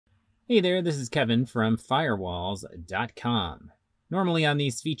Hey there, this is Kevin from Firewalls.com. Normally on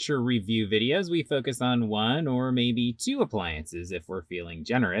these feature review videos, we focus on one or maybe two appliances if we're feeling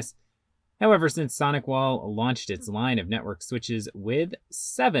generous. However, since SonicWall launched its line of network switches with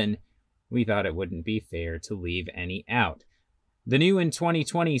 7, we thought it wouldn't be fair to leave any out. The new in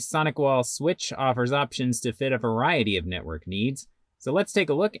 2020 SonicWall Switch offers options to fit a variety of network needs, so let's take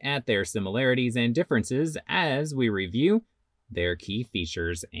a look at their similarities and differences as we review their key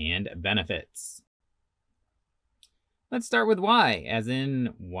features and benefits. Let's start with why, as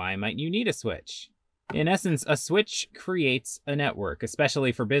in, why might you need a switch? In essence, a switch creates a network,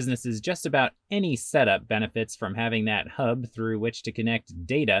 especially for businesses. Just about any setup benefits from having that hub through which to connect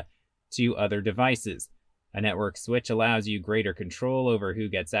data to other devices. A network switch allows you greater control over who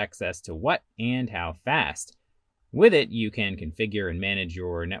gets access to what and how fast. With it, you can configure and manage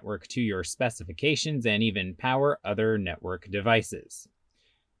your network to your specifications and even power other network devices.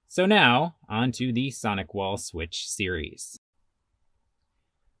 So now, on to the SonicWall Switch series.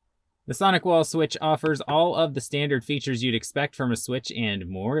 The SonicWall Switch offers all of the standard features you'd expect from a switch and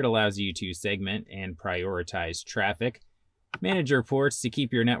more. It allows you to segment and prioritize traffic, manage your ports to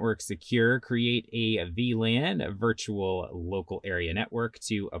keep your network secure, create a VLAN, a virtual local area network,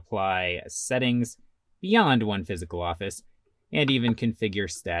 to apply settings beyond one physical office, and even configure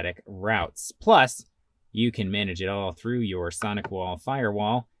static routes. Plus, you can manage it all through your SonicWall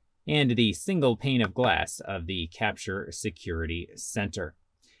firewall and the single pane of glass of the Capture Security Center.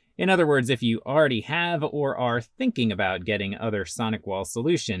 In other words, if you already have or are thinking about getting other SonicWall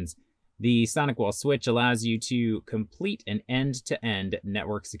solutions, the SonicWall Switch allows you to complete an end-to-end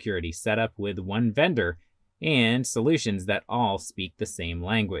network security setup with one vendor and solutions that all speak the same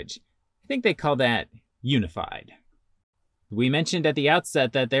language. I think they call that unified. We mentioned at the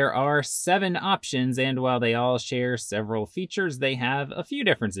outset that there are 7 options, and while they all share several features, they have a few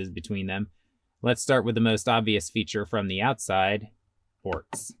differences between them. Let's start with the most obvious feature from the outside: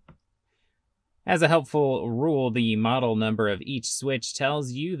 ports. As a helpful rule, the model number of each switch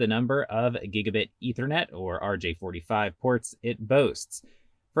tells you the number of gigabit Ethernet or RJ45 ports it boasts.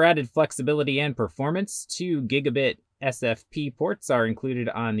 For added flexibility and performance, 2 gigabit SFP ports are included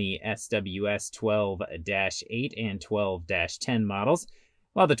on the SWS 12-8 and 12-10 models,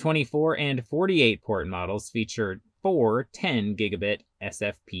 while the 24 and 48 port models feature 4 10 gigabit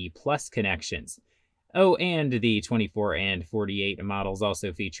SFP Plus connections. Oh, and the 24 and 48 models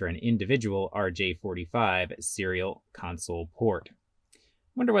also feature an individual RJ45 serial console port.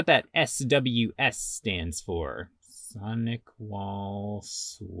 Wonder what that SWS stands for. SonicWall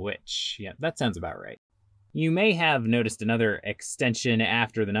Switch. Yeah, that sounds about right. You may have noticed another extension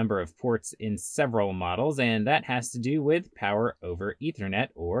after the number of ports in several models, and that has to do with Power over Ethernet,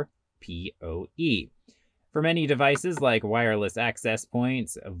 or PoE. For many devices like wireless access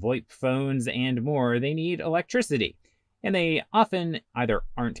points, VoIP phones, and more, they need electricity, and they often either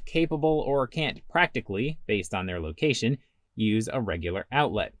aren't capable or can't practically, based on their location, use a regular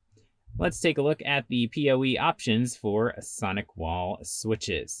outlet. Let's take a look at the PoE options for SonicWall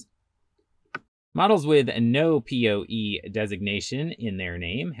switches. Models with no PoE designation in their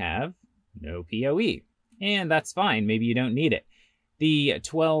name have no PoE, and that's fine. Maybe you don't need it. The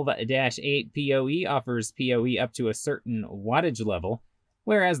 12-8 PoE offers PoE up to a certain wattage level,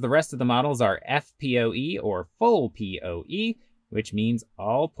 whereas the rest of the models are FPoE or full PoE, which means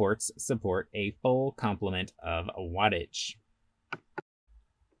all ports support a full complement of wattage.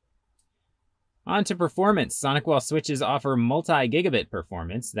 On to performance. SonicWall switches offer multi-gigabit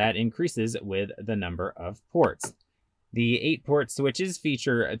performance that increases with the number of ports. The 8-port switches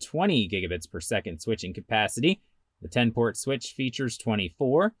feature 20 gigabits per second switching capacity. The 10-port switch features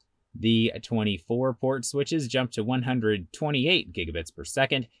 24. The 24-port switches jump to 128 gigabits per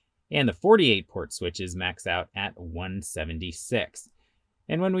second, and the 48-port switches max out at 176.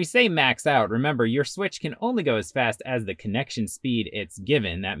 And when we say max out, remember, your switch can only go as fast as the connection speed it's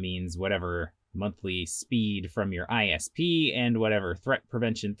given. That means whatever monthly speed from your ISP and whatever threat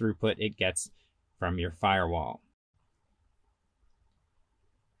prevention throughput it gets from your firewall.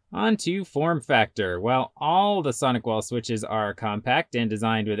 On to form factor. While all the SonicWall switches are compact and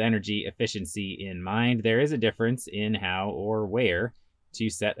designed with energy efficiency in mind, there is a difference in how or where to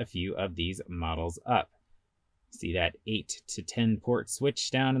set a few of these models up. See that 8 to 10 port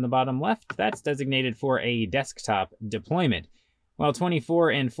switch down in the bottom left? That's designated for a desktop deployment, while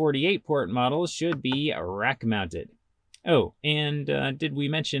 24 and 48 port models should be rack mounted. Oh, and did we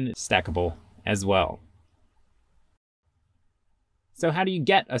mention stackable as well? So how do you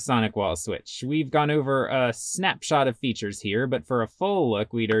get a SonicWall switch? We've gone over a snapshot of features here, but for a full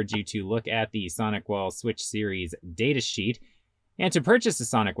look, we'd urge you to look at the SonicWall Switch series datasheet. And to purchase a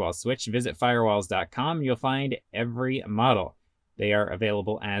SonicWall Switch, visit Firewalls.com. You'll find every model. They are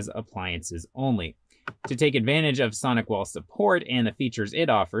available as appliances only. To take advantage of SonicWall support and the features it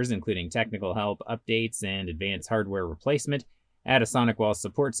offers, including technical help, updates, and advanced hardware replacement, add a SonicWall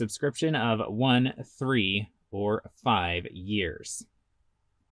support subscription of 1, 3, or 5 years.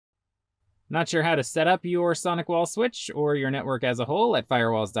 Not sure how to set up your SonicWall Switch or your network as a whole? At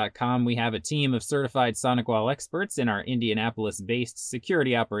Firewalls.com, we have a team of certified SonicWall experts in our Indianapolis-based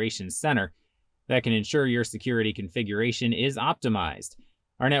Security Operations Center that can ensure your security configuration is optimized.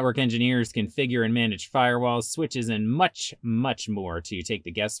 Our network engineers configure and manage firewalls, switches, and much, much more to take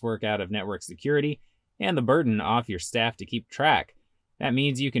the guesswork out of network security and the burden off your staff to keep track. That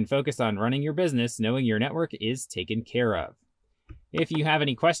means you can focus on running your business knowing your network is taken care of. If you have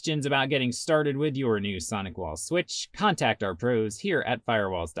any questions about getting started with your new SonicWall Switch, contact our pros here at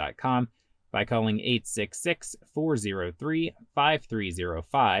Firewalls.com by calling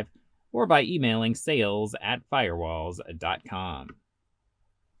 866-403-5305 or by emailing sales@Firewalls.com.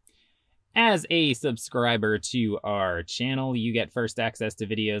 As a subscriber to our channel, you get first access to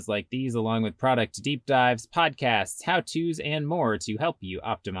videos like these, along with product deep dives, podcasts, how-tos, and more to help you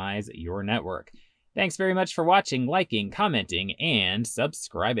optimize your network. Thanks very much for watching, liking, commenting, and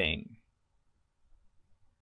subscribing.